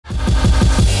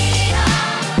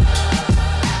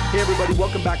everybody,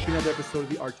 welcome back to another episode of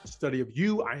The Art Study of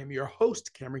You. I am your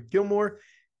host, Cameron Gilmore,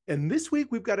 and this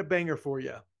week we've got a banger for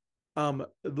you.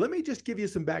 Let me just give you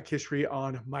some back history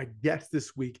on my guest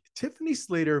this week. Tiffany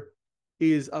Slater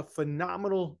is a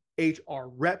phenomenal HR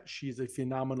rep. She's a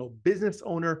phenomenal business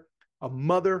owner, a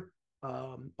mother,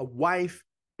 a wife,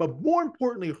 but more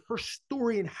importantly, her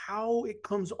story and how it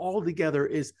comes all together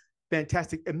is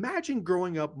fantastic. Imagine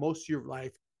growing up most of your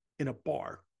life in a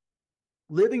bar,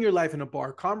 living your life in a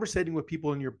bar, conversating with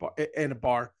people in a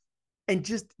bar, and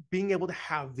just being able to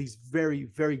have these very,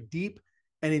 very deep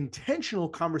and intentional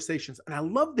conversations. And I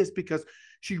love this because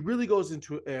she really goes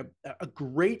into a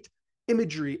great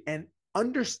imagery and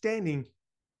understanding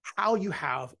how you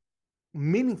have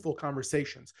meaningful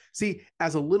conversations. See,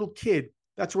 as a little kid,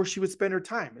 that's where she would spend her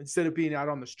time. Instead of being out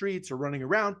on the streets or running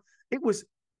around, it was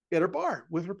at her bar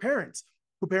with her parents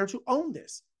who owned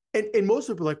this. And most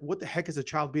people are like, what the heck is a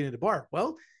child being at a bar?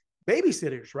 Well,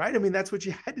 babysitters, right? I mean, that's what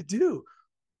you had to do.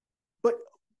 But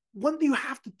one thing you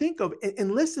have to think of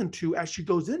and listen to as she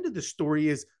goes into the story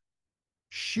is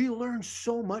she learned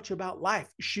so much about life.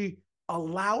 She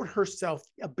allowed herself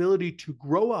the ability to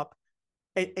grow up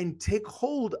and take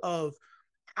hold of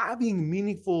having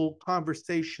meaningful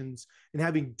conversations and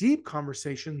having deep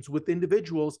conversations with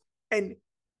individuals, and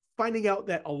finding out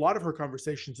that a lot of her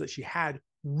conversations that she had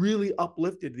really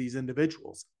uplifted these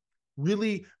individuals,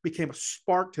 really became a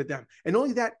spark to them. And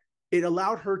only that, it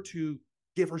allowed her to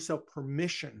give herself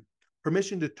permission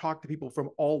to talk to people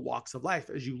from all walks of life.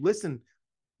 As you listen,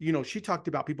 she talked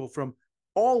about people from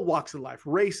all walks of life,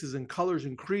 races and colors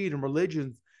and creed and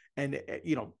religions and,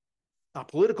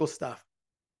 political stuff.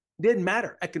 Didn't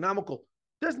matter. Economical,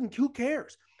 who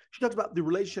cares? She talks about the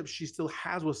relationships she still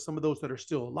has with some of those that are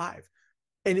still alive.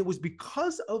 And it was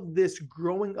because of this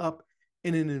growing up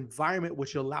in an environment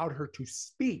which allowed her to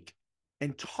speak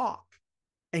and talk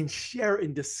and share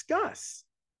and discuss,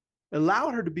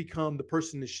 allowed her to become the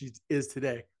person that she is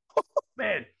today. Oh,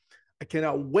 man, I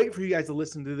cannot wait for you guys to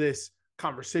listen to this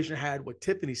conversation I had with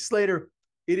Tiffany Slater.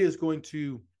 It's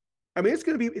impactful.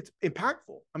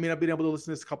 I mean, I've been able to listen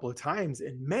to this a couple of times,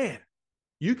 and man,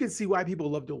 you can see why people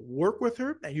love to work with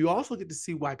her. And you also get to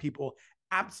see why people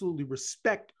absolutely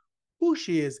respect who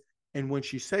she is. And when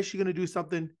she says she's going to do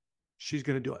something, she's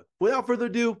going to do it. Without further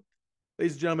ado,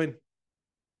 ladies and gentlemen,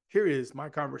 here is my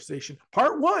conversation,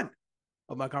 part one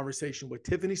of my conversation with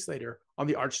Tiffany Slater on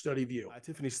The Art Study of You.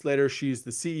 Tiffany Slater, she's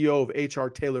the CEO of HR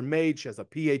Tailor Made. She has a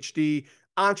PhD,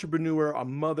 entrepreneur, a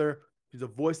mother. She's a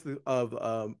voice of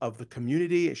the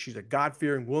community, and she's a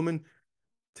God-fearing woman.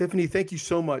 Tiffany, thank you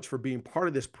so much for being part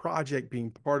of this project,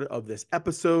 being part of this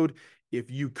episode.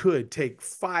 If you could take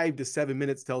 5 to 7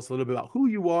 minutes, tell us a little bit about who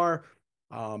you are,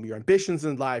 your ambitions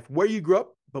in life, where you grew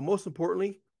up, but most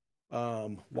importantly,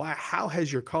 how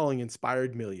has your calling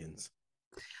inspired millions?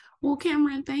 Well,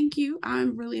 Cameron, thank you.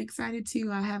 I'm really excited to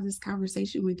have this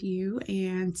conversation with you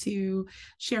and to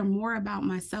share more about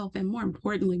myself, and more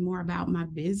importantly, more about my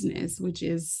business, which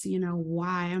is,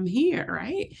 why I'm here,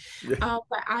 right? Yeah.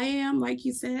 But I am, like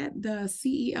you said, the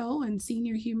CEO and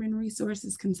Senior Human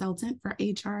Resources Consultant for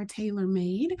HR Tailor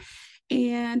Made.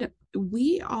 And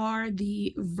we are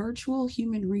the virtual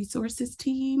human resources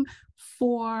team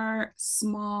for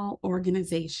small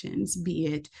organizations, be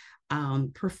it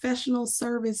professional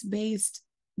service-based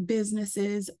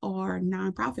businesses or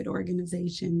nonprofit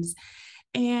organizations.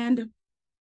 And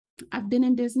I've been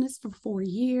in business for 4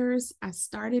 years. I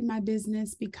started my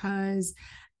business because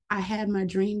I had my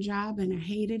dream job and I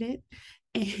hated it.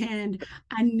 And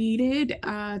I needed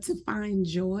to find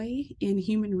joy in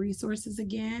human resources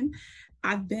again.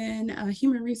 I've been a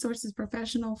human resources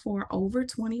professional for over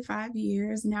 25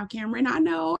 years. Now, Cameron, I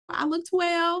know I look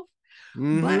 12.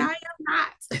 Mm-hmm. But I am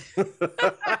not.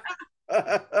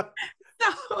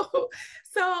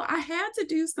 So I had to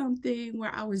do something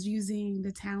where I was using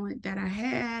the talent that I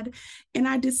had. And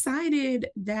I decided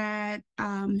that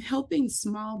helping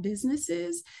small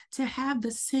businesses to have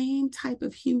the same type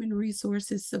of human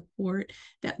resources support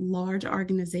that large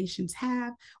organizations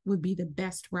have would be the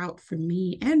best route for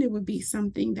me. And it would be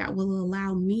something that will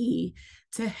allow me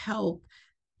to help,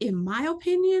 in my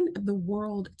opinion, the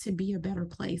world to be a better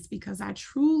place, because I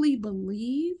truly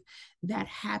believe that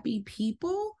happy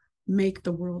people make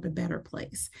the world a better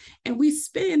place. And we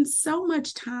spend so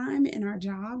much time in our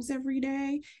jobs every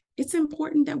day. It's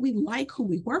important that we like who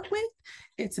we work with.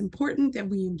 It's important that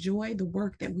we enjoy the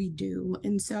work that we do.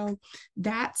 And so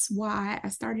that's why I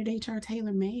started HR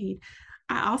Tailor Made.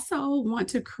 I also want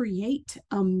to create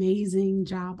amazing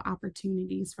job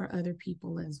opportunities for other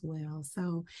people as well.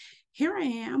 So here I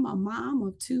am, a mom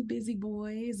of two busy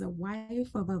boys, a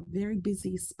wife of a very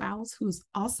busy spouse who's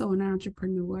also an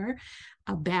entrepreneur,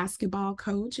 a basketball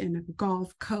coach, and a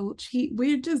golf coach.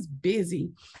 We're just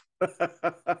busy.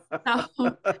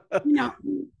 So, you know,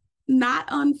 not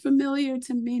unfamiliar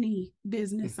to many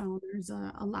business owners.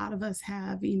 A lot of us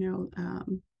have,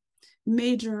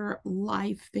 major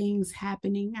life things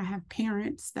happening. I have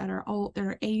parents that are old,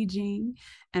 they're aging,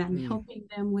 and I'm helping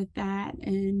them with that.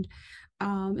 And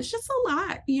it's just a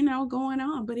lot, going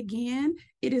on. But again,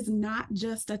 it is not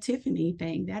just a Tiffany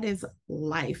thing. That is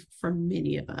life for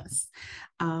many of us.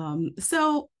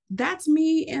 So that's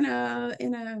me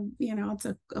it's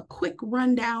a quick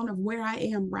rundown of where I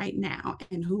am right now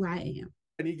and who I am.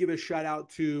 I need to give a shout out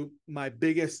to my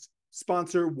biggest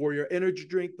sponsor, Warrior Energy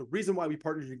Drink. The reason why we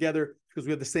partnered together because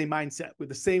we have the same mindset, with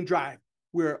the same drive.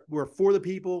 We're for the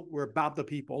people. We're about the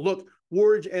people. Look,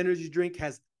 Warrior Energy Drink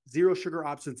has 0 sugar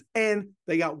options, and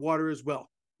they got water as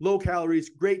well. Low calories,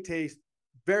 great taste,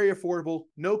 very affordable,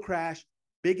 no crash,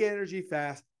 big energy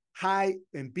fast, high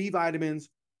in B vitamins,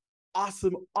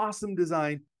 awesome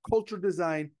design, culture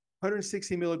design,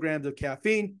 160 milligrams of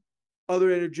caffeine.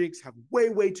 Other energy drinks have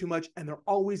way too much, and they're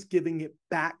always giving it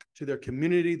back to their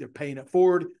community. They're paying it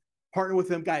forward. Partner with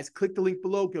them, guys. Click the link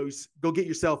below. Go get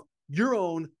yourself your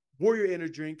own Warrior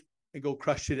Energy Drink and go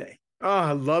crush today. Oh,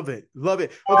 I love it. Okay,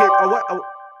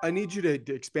 I need you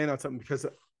to expand on something, because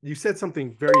you said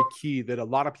something very key that a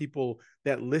lot of people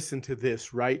that listen to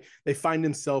this, right, they find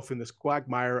themselves in this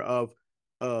quagmire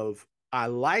of I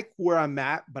like where I'm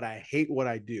at, but I hate what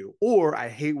I do. Or I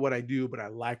hate what I do, but I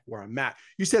like where I'm at.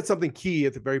 You said something key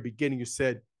at the very beginning. You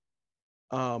said,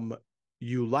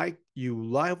 you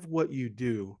love what you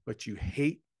do, but you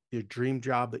hate your dream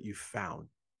job that you found.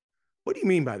 What do you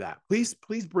mean by that? Please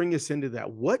bring us into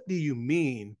that. What do you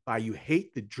mean by you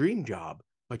hate the dream job,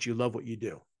 but you love what you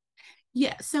do?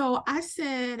 Yeah, so I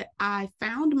said I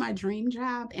found my dream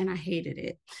job and I hated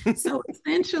it. So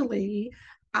essentially,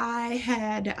 I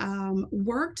had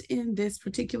worked in this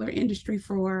particular industry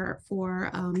for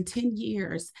 10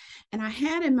 years, and I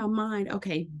had in my mind,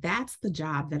 okay, that's the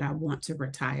job that I want to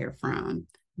retire from.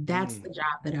 That's the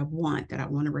job that I want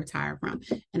to retire from.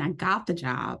 And I got the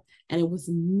job, and it was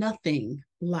nothing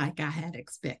like I had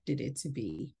expected it to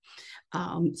be.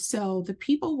 So the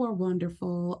people were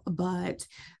wonderful, but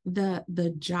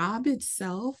the job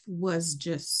itself was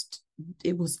just,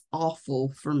 it was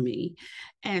awful for me.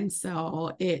 And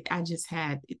so it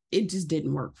just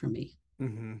didn't work for me.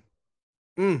 Mm-hmm.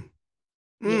 Mm.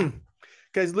 Yeah. Mm.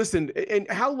 Guys, listen. And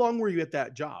how long were you at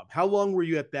that job? How long were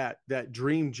you at that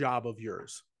dream job of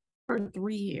yours? For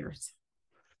 3 years.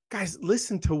 Guys,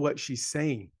 listen to what she's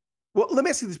saying. Well, let me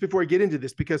ask you this before I get into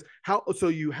this, because so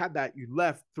you had that, you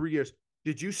left 3 years.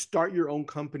 Did you start your own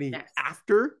company Yes.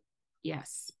 after?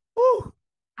 Yes. Oh,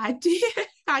 I did.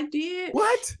 I did.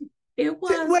 what? It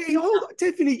was. Wait, hold on,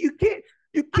 Tiffany. You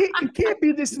can't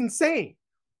be this insane,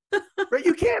 right?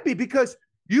 You can't be, because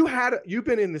you've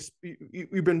been in this,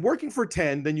 you've been working for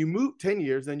 10, then you moved 10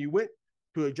 years, then you went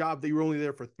to a job that you were only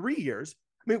there for 3 years.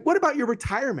 I mean, what about your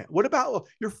retirement? What about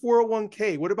your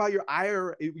 401k? What about your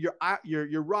IRA,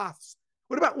 your Roths?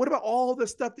 What about all the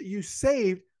stuff that you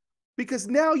saved? Because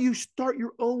now you start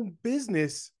your own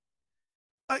business.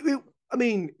 I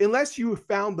mean, unless you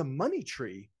found the money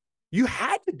tree, you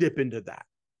had to dip into that.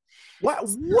 What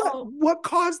what So, what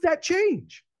caused that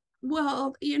change?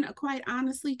 well, quite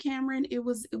honestly, Cameron, it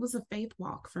was a faith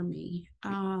walk for me.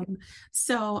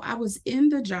 So I was in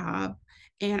the job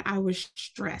and I was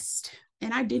stressed,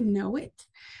 and I didn't know it,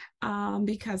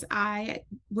 because I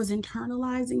was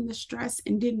internalizing the stress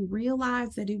and didn't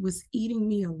realize that it was eating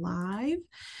me alive.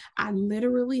 I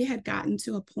literally had gotten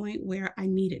to a point where I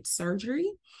needed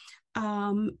surgery.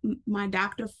 My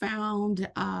doctor found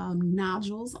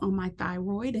nodules on my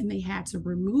thyroid, and they had to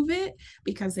remove it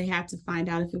because they had to find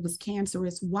out if it was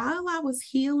cancerous. While I was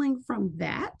healing from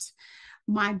that,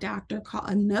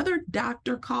 another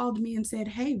doctor called me and said,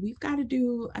 hey, we've got to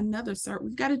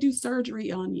do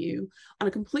surgery on you on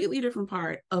a completely different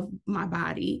part of my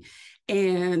body.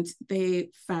 And they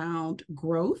found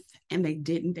growth, and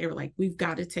they were like, we've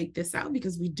got to take this out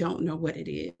because we don't know what it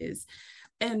is.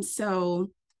 And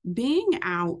so being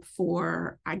out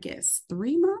for, I guess,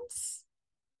 3 months,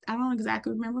 I don't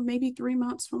exactly remember, maybe 3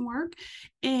 months from work,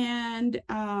 and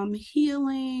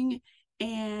healing.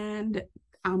 And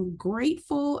I'm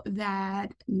grateful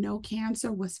that no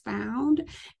cancer was found.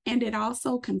 And it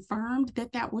also confirmed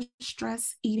that that was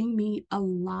stress eating me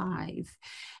alive.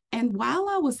 And while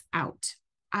I was out,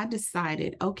 I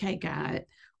decided, okay, God,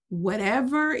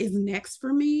 whatever is next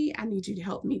for me, I need you to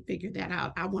help me figure that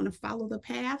out. I want to follow the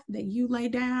path that you lay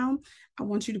down. I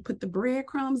want you to put the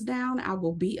breadcrumbs down. I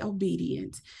will be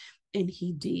obedient. And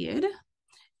he did.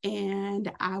 And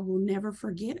I will never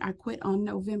forget, I quit on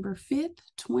November 5th,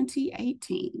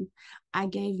 2018. I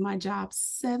gave my job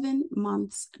 7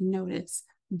 months notice.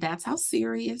 That's how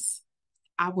serious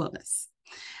I was.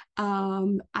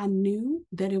 I knew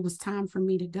that it was time for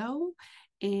me to go.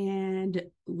 And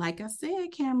like I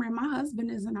said, Cameron, my husband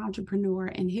is an entrepreneur,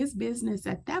 and his business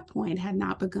at that point had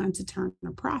not begun to turn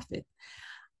a profit.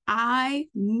 I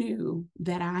knew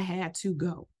that I had to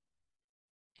go.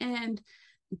 And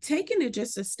taking it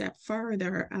just a step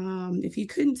further, if you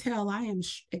couldn't tell, I am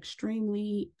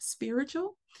extremely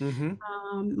spiritual.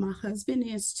 My husband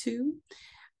is too.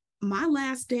 My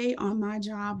last day on my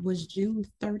job was June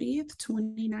 30th,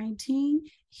 2019.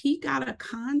 He got a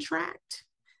contract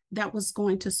that was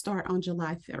going to start on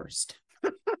July 1st.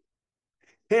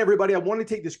 Hey, everybody, I want to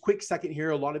take this quick second here.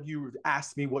 A lot of you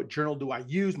asked me, what journal do I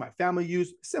use? My family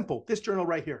use? Simple, this journal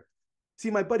right here. See,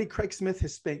 my buddy Craig Smith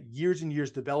has spent years and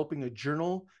years developing a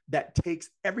journal that takes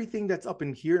everything that's up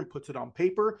in here and puts it on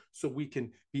paper so we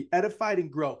can be edified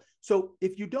and grow. So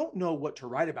if you don't know what to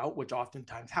write about, which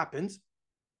oftentimes happens,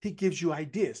 he gives you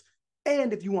ideas.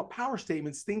 And if you want power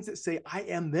statements, things that say, I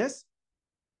am this,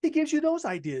 he gives you those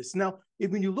ideas. Now,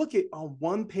 when you look at on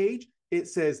one page, it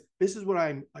says, this is what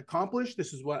I'm accomplished.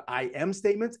 This is what I am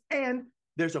statements. And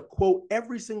there's a quote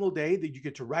every single day that you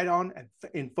get to write on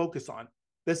and focus on.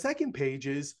 The second page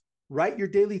is write your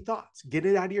daily thoughts, get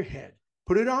it out of your head,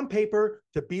 put it on paper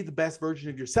to be the best version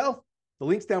of yourself. The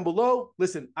link's down below.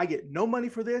 Listen, I get no money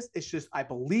for this. It's just, I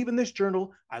believe in this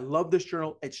journal. I love this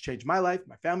journal. It's changed my life,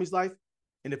 my family's life.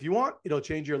 And if you want, it'll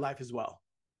change your life as well.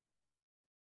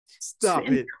 Stop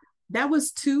it. That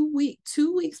was 2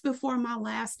 weeks before my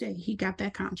last day. He got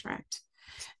that contract.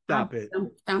 Stop it.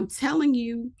 I'm telling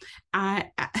you,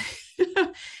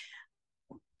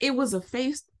 it was a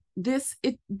faith.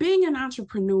 Being an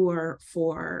entrepreneur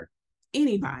for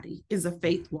anybody is a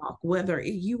faith walk, whether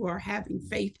you are having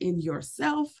faith in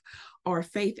yourself or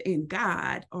faith in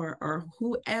God or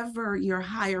whoever your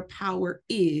higher power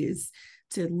is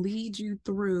to lead you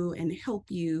through and help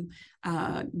you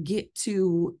get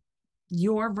to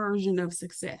your version of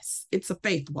success. It's a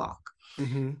faith walk.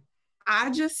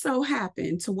 I just so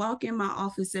happen to walk in my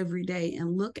office every day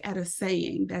and look at a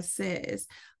saying that says,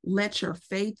 let your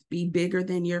faith be bigger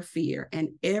than your fear. And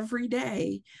every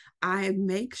day I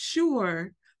make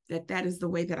sure that that is the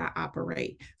way that I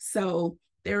operate. So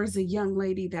there is a young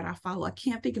lady that I follow. I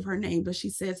can't think of her name, but she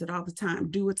says it all the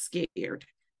time. Do it scared.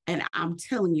 And I'm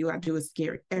telling you, I do it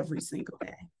scared every single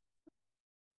day.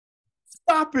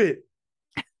 Stop it.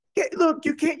 Look,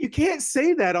 you can't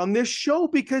say that on this show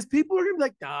because people are gonna be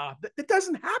like, that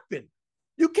doesn't happen.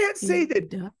 You can't say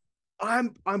that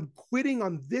I'm quitting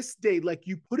on this day. Like,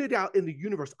 you put it out in the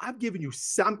universe. I've given you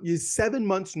 7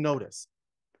 months notice.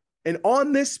 And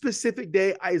on this specific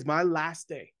day is my last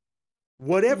day.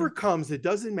 Whatever comes, it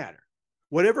doesn't matter.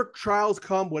 Whatever trials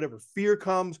come, whatever fear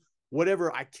comes,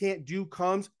 whatever I can't do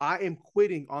comes, I am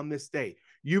quitting on this day.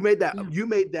 You made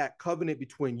that covenant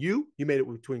between you made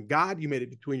it between God, you made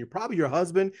it between probably your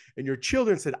husband and your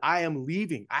children, said, I am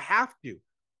leaving. I have to.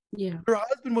 Yeah. Your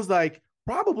husband was like,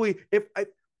 probably, if I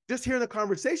just hearing the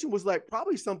conversation was like,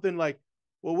 probably something like,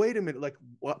 well, wait a minute. Like,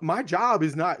 my job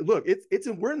is not, look,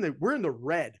 we're in the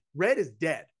red. Red is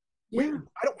dead. Yeah.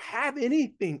 I don't have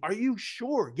anything. Are you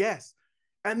sure? Yes.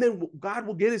 And then God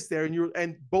will get us there.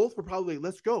 And both were probably,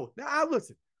 let's go. Now,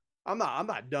 listen, I'm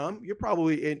not dumb. You're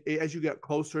probably as you get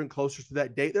closer and closer to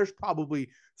that date, there's probably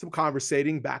some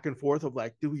conversating back and forth of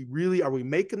like, are we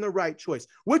making the right choice?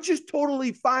 Which is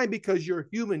totally fine because you're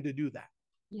human to do that.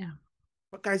 Yeah.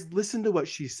 But guys, listen to what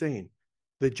she's saying.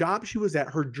 The job she was at,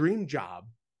 her dream job,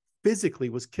 physically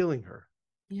was killing her.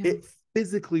 Yeah. It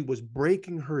physically was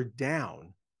breaking her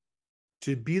down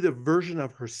to be the version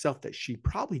of herself that she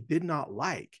probably did not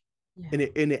like. Yeah.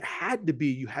 And it had to be,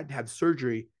 you had to have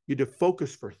surgery. You had to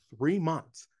focus for 3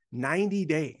 months, 90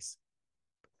 days.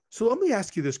 So let me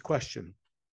ask you this question.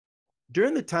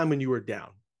 During the time when you were down,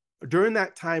 during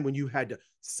that time when you had to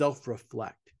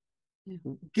self-reflect,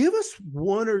 give us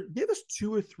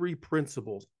 2 or 3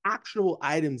 principles, actionable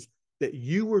items that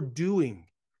you were doing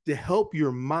to help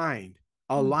your mind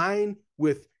align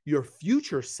with your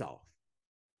future self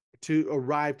to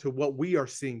arrive to what we are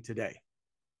seeing today.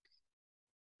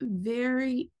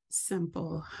 Very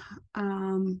simple.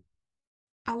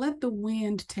 I let the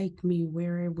wind take me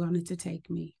where it wanted to take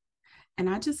me, and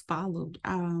I just followed.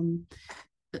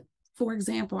 For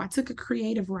example, I took a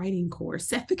creative writing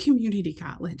course at the community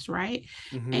college, right?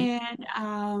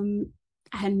 And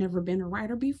I had never been a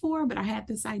writer before, but I had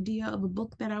this idea of a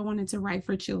book that I wanted to write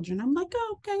for children. I'm like,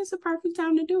 oh, okay, it's a perfect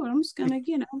time to do it. I'm just gonna,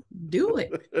 do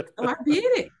it. So I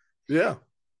did it. Yeah.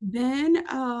 Then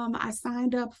I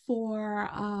signed up for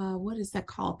what is that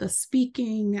called? The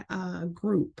speaking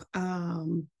group,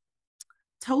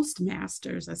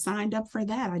 Toastmasters. I signed up for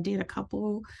that. I did a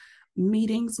couple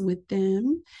meetings with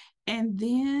them. And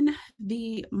then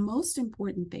the most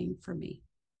important thing for me,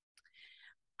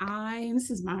 this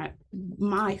is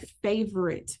my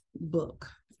favorite book,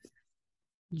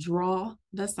 Draw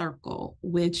the Circle,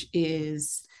 which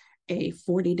is a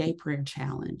 40-day prayer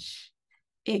challenge.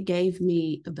 It gave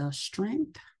me the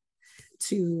strength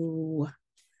to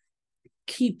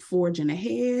keep forging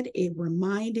ahead. It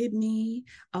reminded me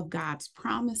of God's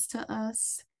promise to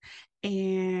us.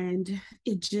 And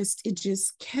it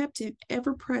just kept it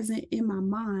ever present in my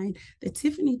mind that,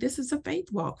 Tiffany, this is a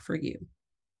faith walk for you.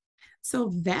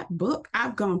 So that book,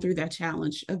 I've gone through that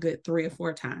challenge a good 3 or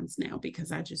 4 times now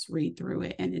because I just read through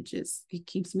it, and it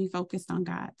keeps me focused on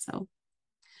God. So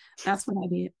that's what I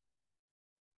did.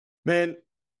 Man,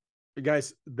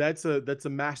 guys, that's a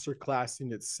master class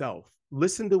in itself.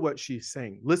 Listen to what she's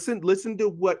saying. Listen to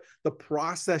what the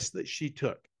process that she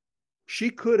took.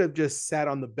 She could have just sat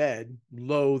on the bed,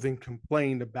 loathed and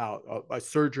complained about a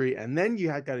surgery, and then you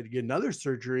had got to get another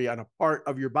surgery on a part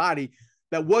of your body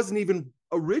that wasn't even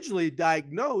originally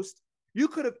diagnosed. You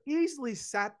could have easily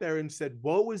sat there and said,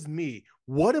 woe is me.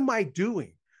 What am I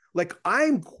doing? Like,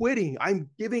 I'm quitting. I'm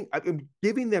giving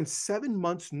them 7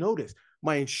 months notice.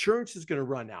 My insurance is going to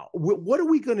run out. What are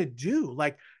we going to do?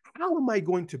 Like, how am I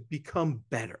going to become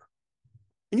better?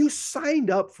 And you signed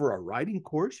up for a writing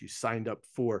course. You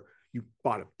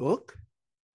bought a book.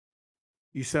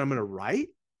 You said, I'm going to write.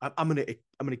 I'm going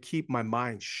to keep my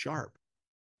mind sharp.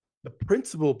 The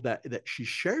principle that she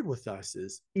shared with us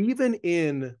is, even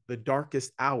in the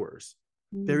darkest hours,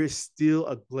 there is still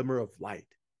a glimmer of light.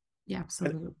 Yeah,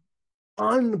 absolutely. An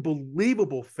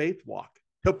unbelievable faith walk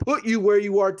to put you where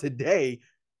you are today.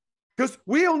 Because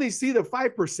we only see the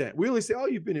 5%. We only say, oh,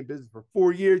 you've been in business for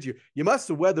 4 years. You must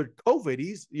have weathered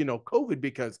COVID,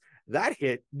 because that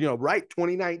hit, right,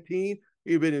 2019.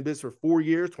 You've been in business for 4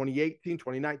 years, 2018,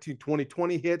 2019,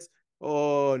 2020 hits.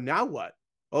 Oh, now what?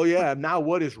 Oh, yeah, now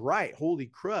what is right? Holy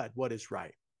crud, what is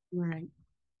right? Right.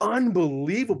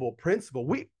 Unbelievable principle.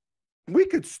 We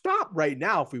could stop right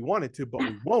now if we wanted to, but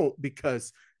we won't,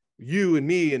 because you and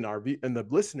me and the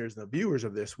listeners and the viewers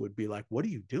of this would be like, what are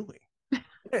you doing?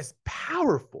 It's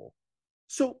powerful.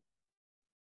 So let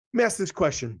me ask this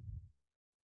question.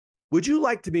 Would you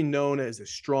like to be known as a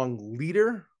strong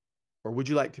leader, or would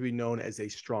you like to be known as a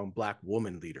strong Black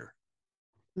woman leader?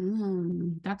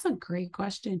 That's a great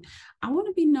question. I want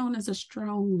to be known as a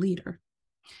strong leader,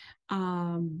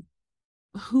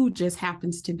 who just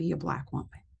happens to be a Black woman.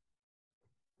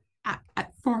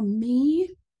 For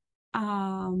me,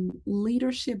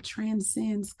 leadership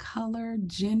transcends color,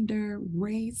 gender,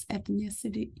 race,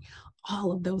 ethnicity,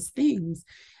 all of those things.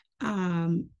 Yeah,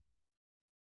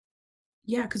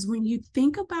 because when you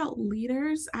think about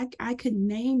leaders, I could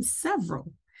name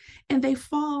several, and they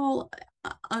fall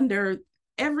under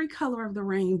every color of the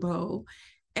rainbow,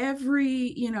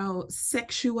 every,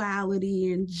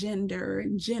 sexuality and gender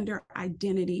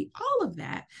identity, all of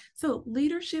that. So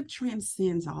leadership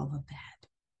transcends all of that.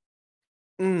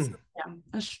 So, yeah,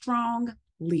 a strong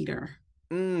leader.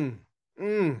 So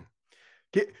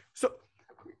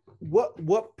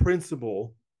what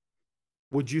principle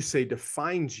would you say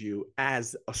defines you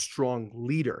as a strong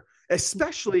leader?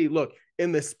 Especially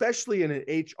especially in an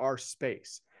HR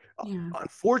space. Yeah.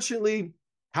 Unfortunately,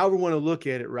 however we want to look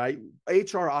at it, right?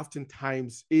 HR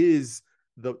oftentimes is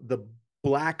the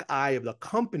black eye of the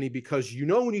company, because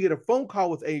when you get a phone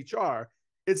call with HR,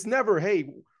 it's never, hey,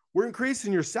 we're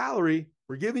increasing your salary,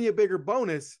 we're giving you a bigger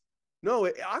bonus. No,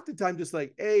 oftentimes just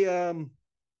like, hey,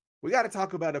 we got to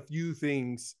talk about a few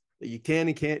things that you can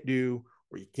and can't do,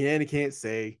 or you can and can't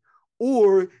say,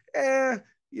 or,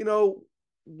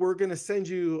 we're going to send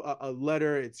you a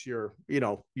letter. It's your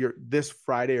this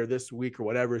Friday or this week or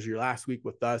whatever is your last week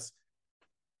with us.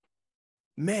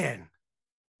 Man,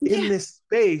 in this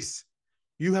space,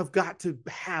 you have got to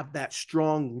have that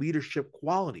strong leadership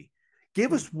quality.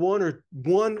 Give us one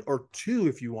or two,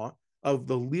 if you want, of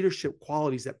the leadership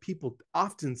qualities that people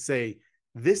often say,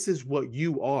 this is what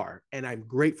you are, and I'm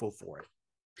grateful for it.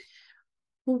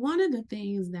 Well, one of the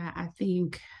things that I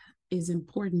think is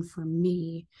important for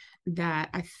me, that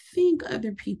I think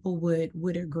other people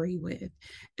would agree with,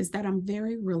 is that I'm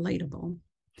very relatable.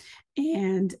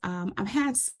 And I've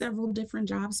had several different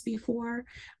jobs before,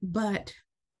 but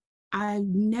I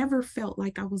never felt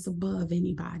like I was above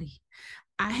anybody.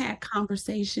 I had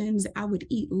conversations. I would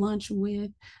eat lunch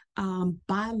with,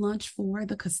 buy lunch for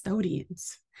the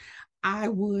custodians. I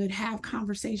would have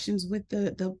conversations with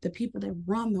the people that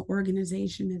run the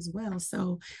organization as well.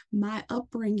 So my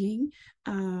upbringing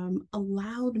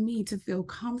allowed me to feel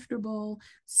comfortable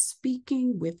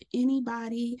speaking with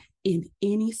anybody in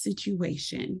any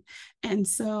situation. And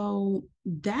so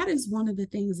that is one of the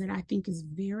things that I think is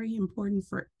very important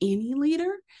for any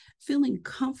leader, feeling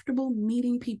comfortable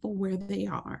meeting people where they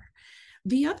are.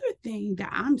 The other thing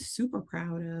that I'm super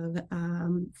proud of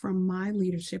from my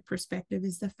leadership perspective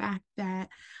is the fact that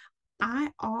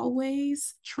I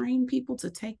always train people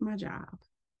to take my job.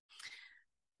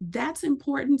 That's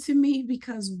important to me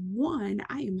because one,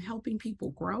 I am helping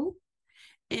people grow.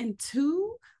 And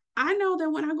two, I know that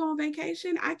when I go on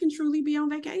vacation, I can truly be on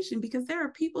vacation because there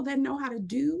are people that know how to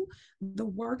do the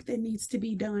work that needs to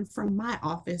be done from my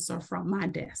office or from my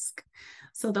desk.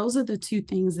 So those are the two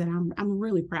things that I'm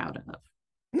really proud of.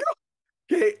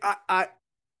 Okay, I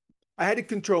had to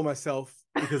control myself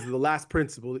because of the last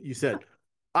principle that you said.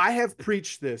 I have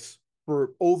preached this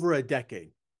for over a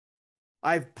decade.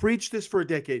 I've preached this for a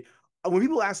decade. When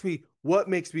people ask me what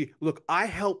makes me look, I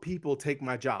help people take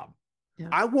my job. Yeah.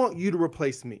 I want you to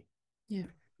replace me. Yeah.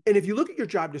 And if you look at your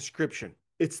job description,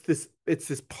 it's this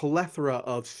plethora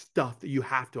of stuff that you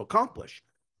have to accomplish.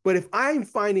 But if I'm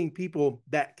finding people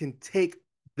that can take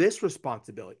this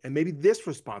responsibility and maybe this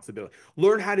responsibility,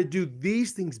 learn how to do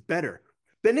these things better,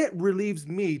 then it relieves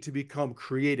me to become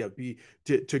creative,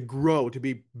 to grow, to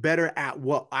be better at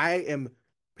what I am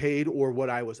paid or what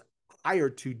I was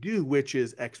hired to do, which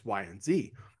is X, Y, and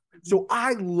Z. So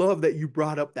I love that you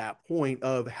brought up that point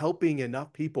of helping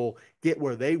enough people get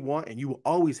where they want, and you will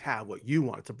always have what you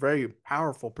want. It's a very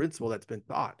powerful principle that's been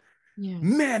taught. Yes.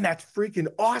 Man, that's freaking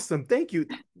awesome. Thank you.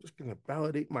 I'm just going to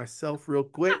validate myself real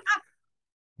quick.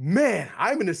 Man,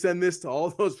 I'm going to send this to all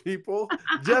those people.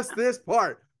 Just this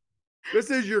part.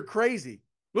 This is your crazy.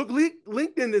 Look,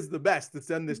 LinkedIn is the best to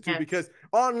send this to Yes. because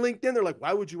on LinkedIn, they're like,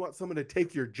 why would you want someone to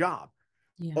take your job?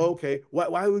 Yeah. Okay,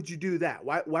 why would you do that?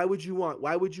 Why would you want?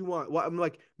 Why would you want? I'm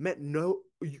like, man, no,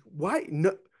 why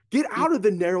no? Get out of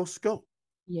the narrow scope.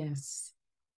 Yes.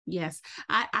 Yes,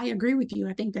 I agree with you.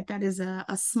 I think that that is a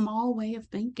small way of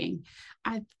thinking.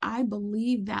 I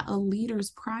believe that a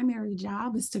leader's primary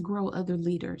job is to grow other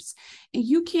leaders. And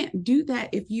you can't do that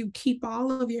if you keep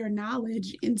all of your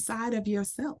knowledge inside of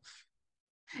yourself.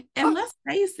 And Uh, let's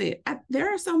face it,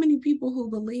 there are so many people who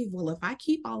believe, well, if I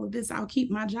keep all of this, I'll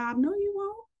keep my job. No, you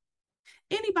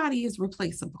won't. Anybody is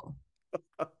replaceable.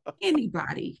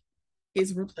 Anybody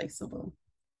is replaceable.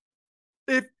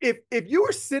 if you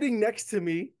were sitting next to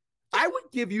me, I would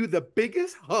give you the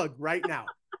biggest hug right now.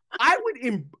 I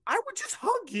would just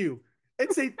hug you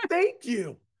and say thank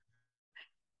you.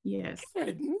 Yes.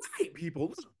 Good night,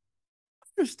 people.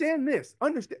 Understand this.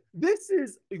 Understand this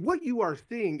is what you are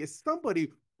seeing is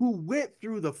somebody who went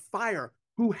through the fire,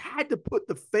 who had to put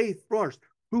the faith first,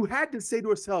 who had to say to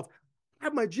herself, I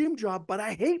have my dream job, but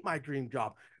I hate my dream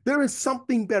job. There is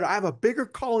something better. I have a bigger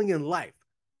calling in life.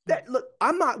 That look,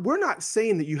 we're not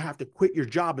saying that you have to quit your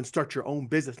job and start your own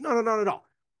business. No, no, not at all.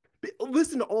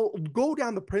 Listen to go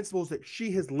down the principles that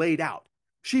she has laid out.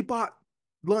 She bought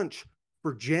lunch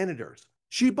for janitors.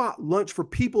 She bought lunch for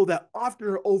people that often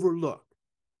are overlooked.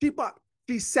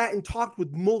 She sat and talked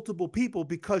with multiple people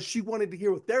because she wanted to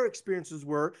hear what their experiences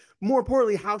were. More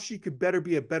importantly, how she could better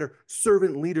be a better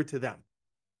servant leader to them.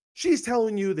 She's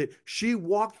telling you that she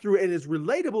walked through and is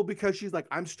relatable because she's like,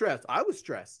 I'm stressed. I was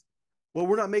stressed. Well,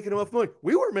 we're not making enough money.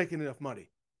 We weren't making enough money.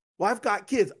 Well, I've got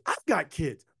kids. I've got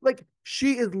kids. Like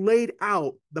she has laid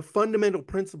out the fundamental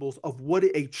principles of what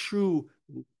a true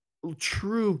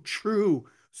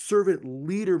servant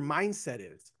leader mindset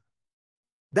is.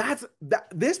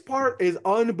 This part is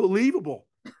unbelievable.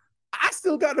 I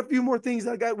still got a few more things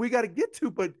we got to get to,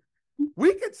 but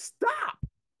we could stop.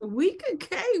 We could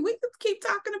keep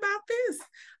talking about this.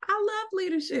 I love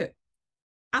leadership.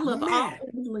 I love all Man,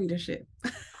 leadership.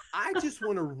 I just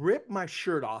want to rip my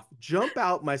shirt off, jump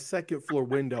out my second floor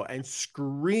window, and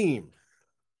scream.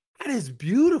 That is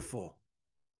beautiful.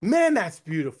 Man, that's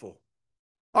beautiful.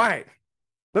 All right.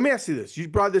 Let me ask you this.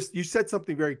 You said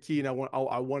something very key, and I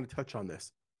want to touch on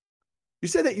this. You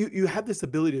said that you have this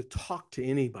ability to talk to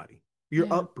anybody, your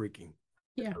Yeah. upbringing.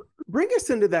 Yeah. Bring us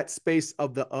into that space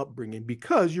of the upbringing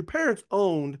because your parents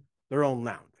owned their own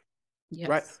lounge,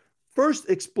 right? Yes. First,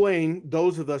 explain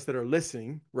those of us that are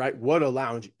listening, right, what a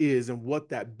lounge is and what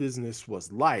that business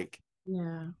was like.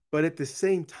 Yeah. But at the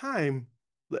same time,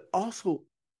 also,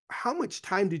 how much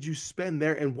time did you spend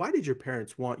there and why did your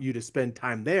parents want you to spend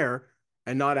time there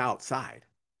and not outside?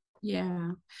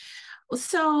 Yeah.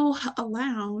 So a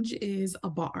lounge is a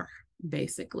bar,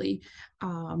 basically.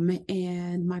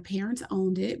 And my parents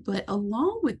owned it. But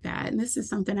along with that, and this is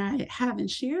something I haven't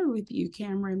shared with you,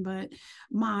 Cameron, but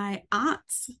my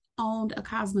aunts owned a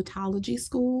cosmetology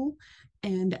school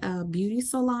and a beauty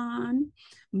salon.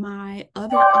 My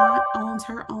other aunt owns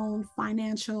her own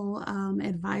financial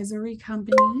advisory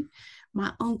company.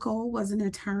 My uncle was an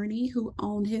attorney who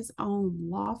owned his own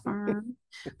law firm.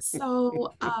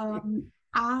 So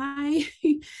I,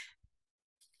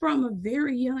 from a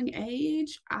very young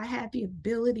age, I had the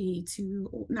ability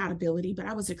to, not ability, but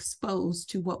I was exposed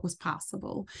to what was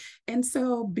possible. And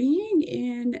so being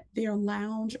in their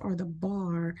lounge or the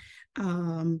bar,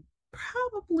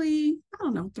 probably, I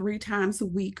don't know, 3 times a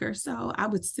week or so, I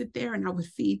would sit there and I would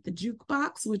feed the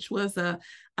jukebox, which was a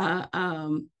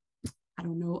I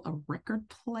don't know, a record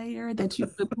player that you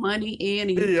put money in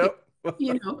and you pick,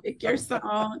 Yep. pick your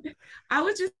song. I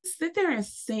would just sit there and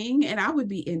sing and I would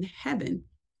be in heaven.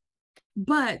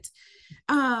 But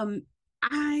um,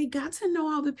 I got to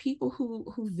know all the people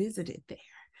who visited there,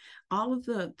 all of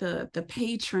the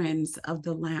patrons of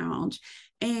the lounge,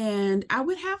 and I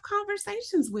would have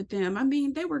conversations with them. I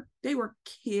mean, they were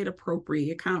kid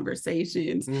appropriate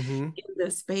conversations Mm-hmm. in the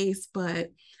space,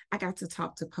 but I got to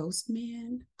talk to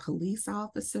postmen, police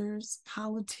officers,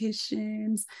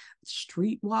 politicians,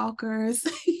 streetwalkers,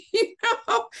 you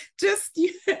know, just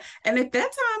and at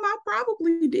that time I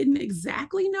probably didn't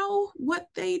exactly know what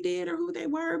they did or who they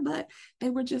were, but they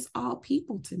were just all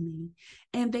people to me.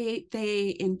 And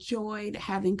they enjoyed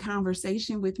having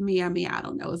conversation with me. I mean, I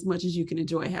don't know, as much as you can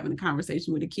enjoy having a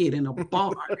conversation with a kid in a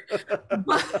bar,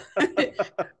 but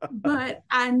but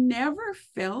I never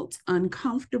felt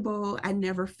uncomfortable. I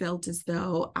never felt as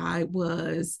though I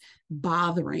was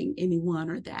bothering anyone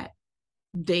or that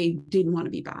they didn't want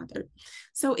to be bothered.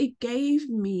 So it gave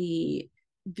me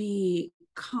the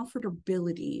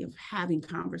comfortability of having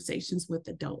conversations with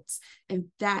adults. And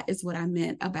that is what I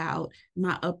meant about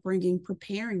my upbringing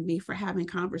preparing me for having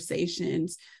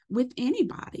conversations with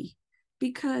anybody,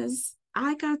 because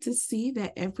I got to see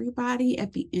that everybody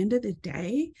at the end of the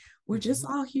day, we're just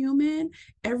Mm-hmm. all human.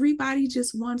 Everybody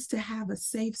just wants to have a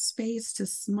safe space to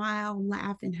smile,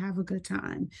 laugh, and have a good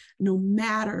time, no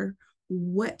matter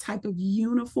what type of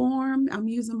uniform. I'm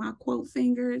using my quote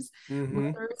fingers, Mm-hmm.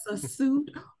 whether it's a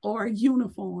suit or a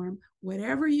uniform,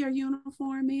 whatever your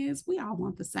uniform is, we all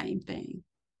want the same thing.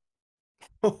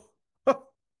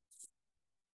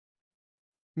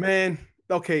 Man,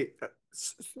 okay.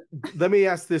 Let me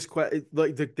ask this question.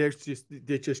 Like, there's just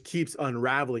it just keeps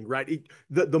unraveling, right?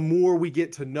 The more we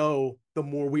get to know, the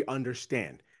more we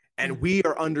understand, Yeah. and we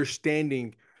are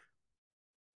understanding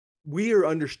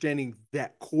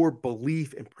that core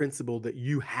belief and principle that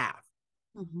you have.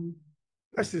 Mm-hmm.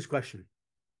 Ask this question: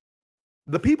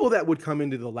 the people that would come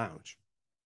into the lounge,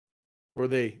 were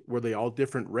they all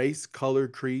different race, color,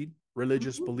 creed,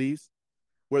 religious Mm-hmm. beliefs?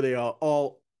 Were they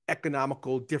all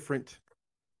economical, different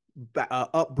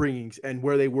upbringings, and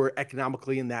where they were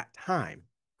economically in that time?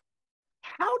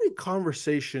 How did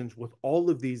conversations with all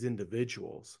of these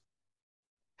individuals,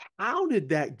 how did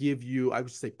that give you, I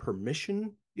would say,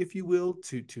 permission, if you will,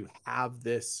 to have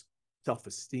this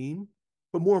self-esteem?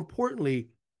 But more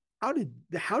importantly, how did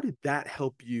that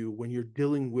help you when you're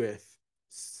dealing with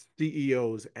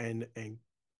CEOs and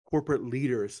corporate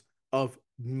leaders of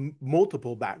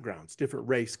multiple backgrounds, different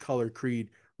race, color, creed,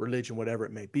 religion, whatever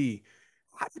it may be?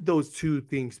 How did those two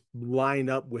things line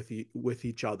up with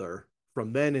each other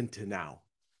from then into now?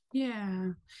 Yeah.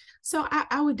 So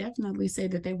I would definitely say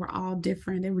that they were all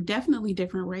different. They were definitely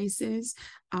different races,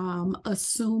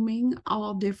 assuming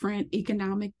all different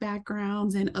economic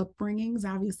backgrounds and upbringings.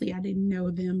 Obviously, I didn't know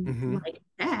them Mm-hmm. like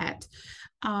that.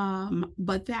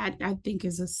 But that I think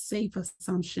is a safe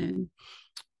assumption.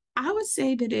 I would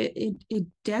say that it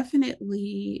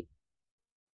definitely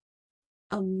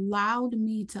allowed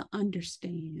me to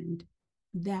understand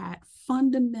that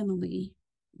fundamentally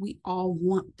we all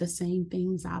want the same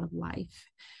things out of life.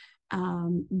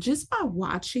 Just by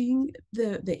watching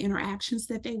the interactions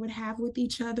that they would have with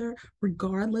each other,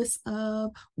 regardless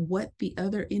of what the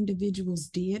other individuals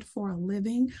did for a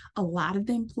living. A lot of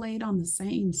them played on the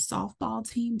same softball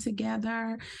team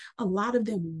together. A lot of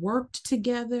them worked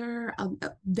together.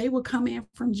 They would come in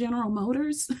from General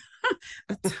Motors.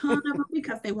 A ton of them,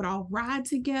 because they would all ride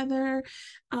together.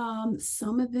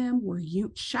 Some of them were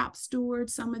shop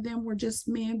stewards. Some of them were just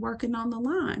men working on the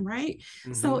line, right?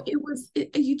 Mm-hmm. So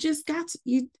you just got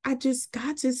to, I just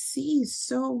got to see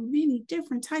so many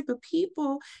different type of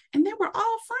people, and they were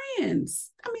all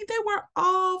friends. I mean, they were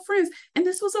all friends, and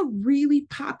this was a really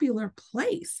popular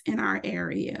place in our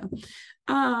area.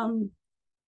 Um,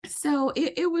 So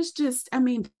it was just, I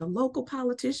mean, the local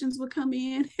politicians would come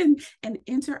in and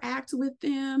interact with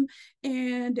them.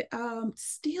 And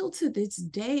still to this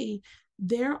day,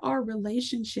 there are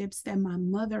relationships that my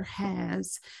mother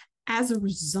has as a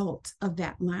result of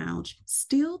that lounge.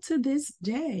 Still to this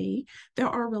day, there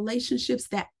are relationships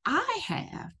that I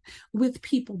have with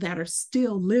people that are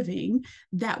still living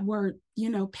that were,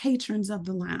 patrons of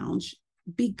the lounge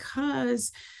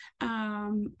because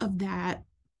of that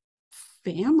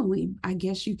family, I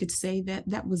guess you could say,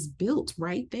 that was built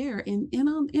right there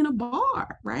in a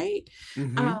bar, right?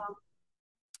 Mm-hmm. Um,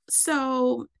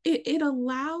 so it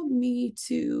allowed me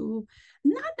to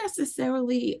not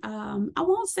necessarily, I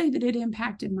won't say that it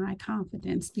impacted my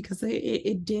confidence because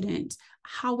it didn't.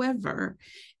 However,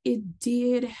 it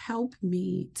did help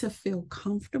me to feel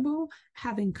comfortable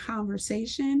having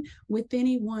conversation with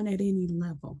anyone at any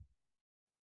level.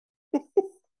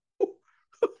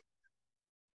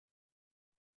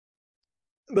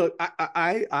 Look,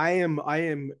 right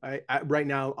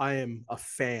now, I am a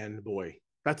fanboy.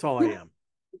 That's all I am.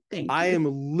 Thank I you.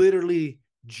 am literally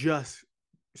just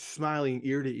smiling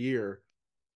ear to ear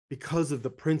because of the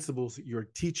principles that you're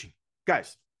teaching.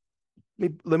 Guys,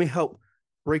 let me help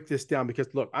break this down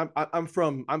because look, I'm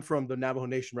from the Navajo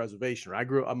Nation reservation. Right? I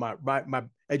grew up my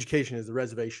education is a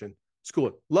reservation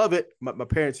school. Love it. My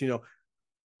parents,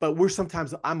 but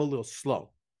I'm a little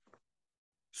slow.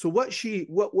 So what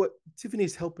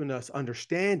Tiffany's helping us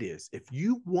understand is if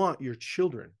you want your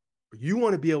children, or you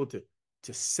want to be able to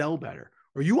sell better,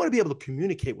 or you want to be able to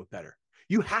communicate with better,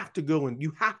 you have to go and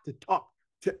you have to talk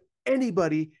to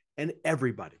anybody and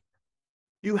everybody.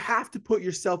 You have to put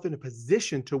yourself in a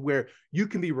position to where you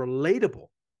can be relatable.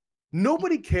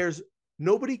 Nobody cares.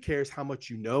 Nobody cares how much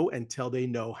you know until they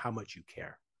know how much you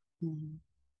care. Mm-hmm.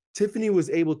 Tiffany was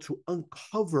able to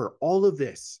uncover all of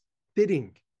this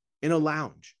sitting in a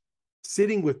lounge,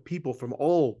 sitting with people from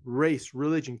all race,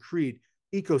 religion, creed,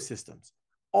 ecosystems,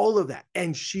 all of that.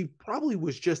 And she probably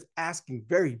was just asking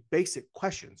very basic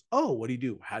questions. Oh, what do you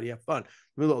do? How do you have fun?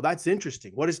 Oh, that's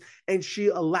interesting. And she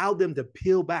allowed them to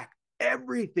peel back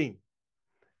everything,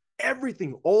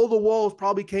 everything. All the walls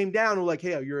probably came down and were like,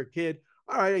 hey, you're a kid.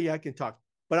 All right, yeah, I can talk.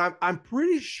 But I'm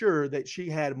pretty sure that she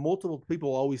had multiple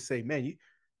people always say, man,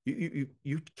 you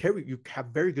have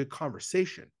very good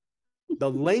conversation. The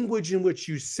language in which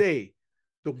you say,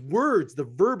 the words, the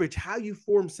verbiage, how you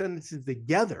form sentences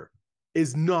together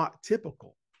is not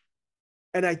typical.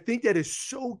 And I think that is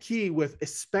so key with,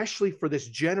 especially for this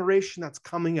generation that's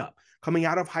coming up, coming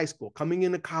out of high school, coming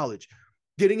into college,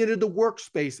 getting into the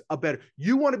workspace a better.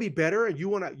 You want to be better and you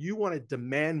want to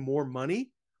demand more money,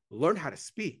 learn how to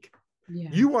speak. Yeah.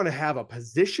 You want to have a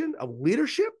position of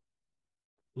leadership,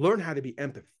 learn how to be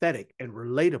empathetic and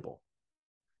relatable.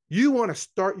 You want to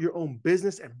start your own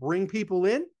business and bring people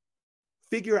in,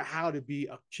 figure out how to be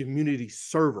a community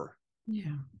server.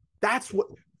 Yeah.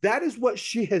 That is what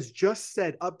she has just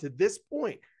said up to this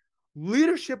point.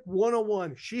 Leadership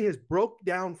 101, she has broke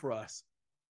down for us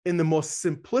in the most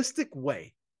simplistic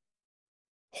way.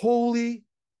 Holy,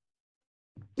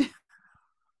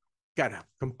 gotta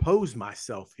compose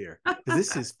myself here because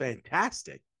this is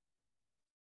fantastic.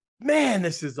 Man,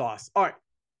 this is awesome. All right,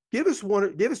 give us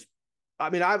one. Give us. I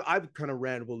mean, I've kind of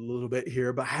rambled a little bit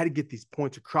here, but I had to get these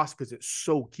points across because it's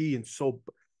so key and so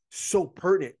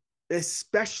pertinent,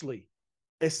 especially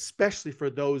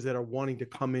for those that are wanting to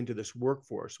come into this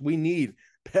workforce. We need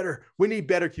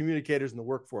better communicators in the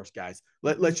workforce, guys.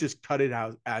 Let's just cut it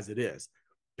out as it is.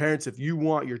 Parents, if you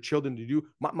want your children to do,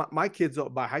 my kids,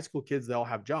 my high school kids, they all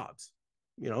have jobs.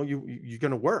 You're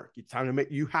going to work. It's time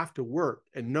to you have to work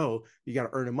and know you got to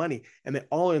earn the money. And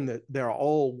they're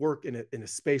all work in a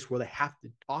space where they have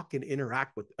to talk and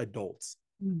interact with adults.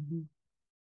 Mm-hmm.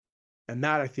 And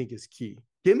that I think is key.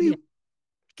 Yeah.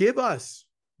 Give us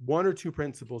one or two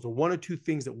principles or one or two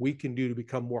things that we can do to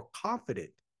become more confident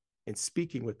in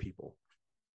speaking with people.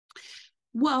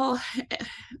 Well,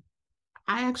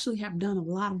 I actually have done a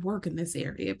lot of work in this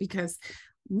area because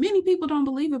many people don't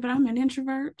believe it, but I'm an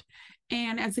introvert.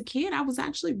 And as a kid, I was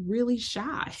actually really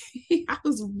shy. I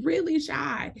was really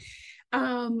shy.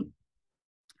 Um,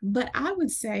 but I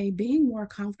would say being more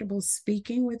comfortable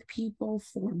speaking with people,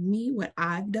 for me, what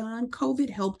I've done, COVID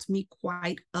helped me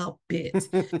quite a bit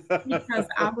because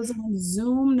I was on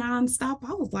Zoom nonstop.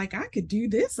 I was like, I could do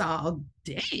this all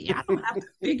day. I don't have to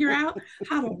figure out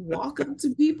how to walk up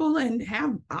to people and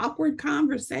have awkward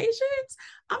conversations.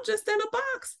 I'm just in a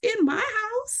box in my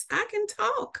house. I can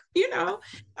talk.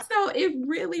 So it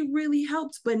really, really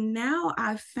helps. But now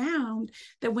I've found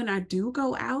that when I do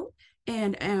go out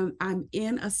and I'm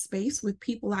in a space with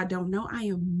people I don't know, I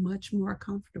am much more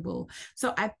comfortable.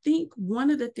 So I think one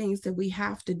of the things that we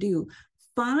have to do,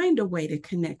 find a way to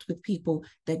connect with people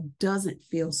that doesn't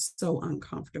feel so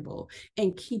uncomfortable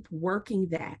and keep working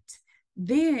that.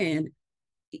 Then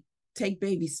take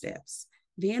baby steps.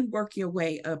 Then work your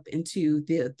way up into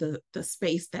the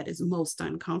space that is most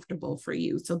uncomfortable for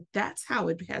you. So that's how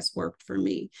it has worked for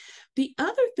me. The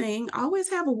other thing, always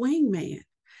have a wingman.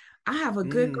 I have a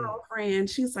good Mm. girlfriend.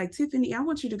 She's like, Tiffany, I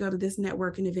want you to go to this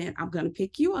networking event. I'm going to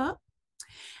pick you up.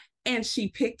 And she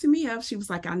picked me up. She was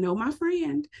like, I know my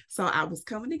friend. So I was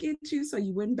coming to get you so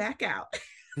you wouldn't back out.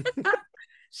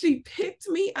 She picked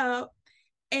me up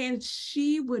and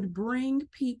she would bring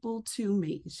people to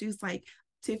me. She was like,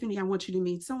 Tiffany, I want you to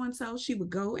meet so and so. She would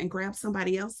go and grab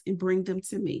somebody else and bring them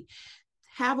to me.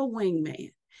 Have a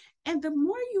wingman. And the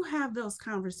more you have those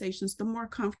conversations, the more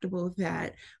comfortable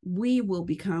that we will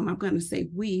become. I'm going to say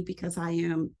we because I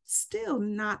am still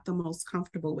not the most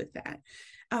comfortable with that.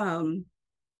 Um,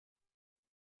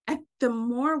 the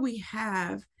more we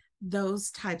have those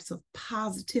types of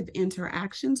positive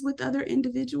interactions with other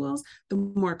individuals, the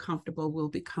more comfortable we'll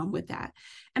become with that.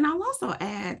 And I'll also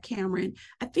add, Cameron,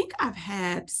 I think I've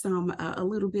had a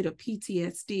little bit of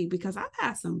PTSD because I've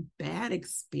had some bad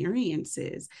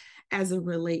experiences as it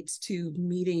relates to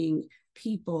meeting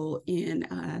people in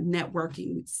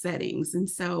networking settings. And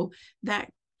so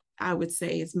that, I would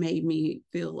say, has made me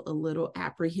feel a little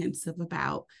apprehensive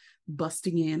about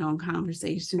busting in on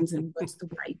conversations and what's the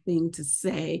right thing to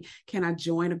say. Can I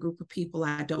join a group of people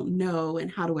I don't know?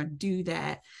 And how do I do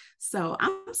that? So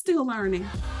I'm still learning.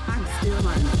 I'm still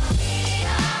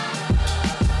learning.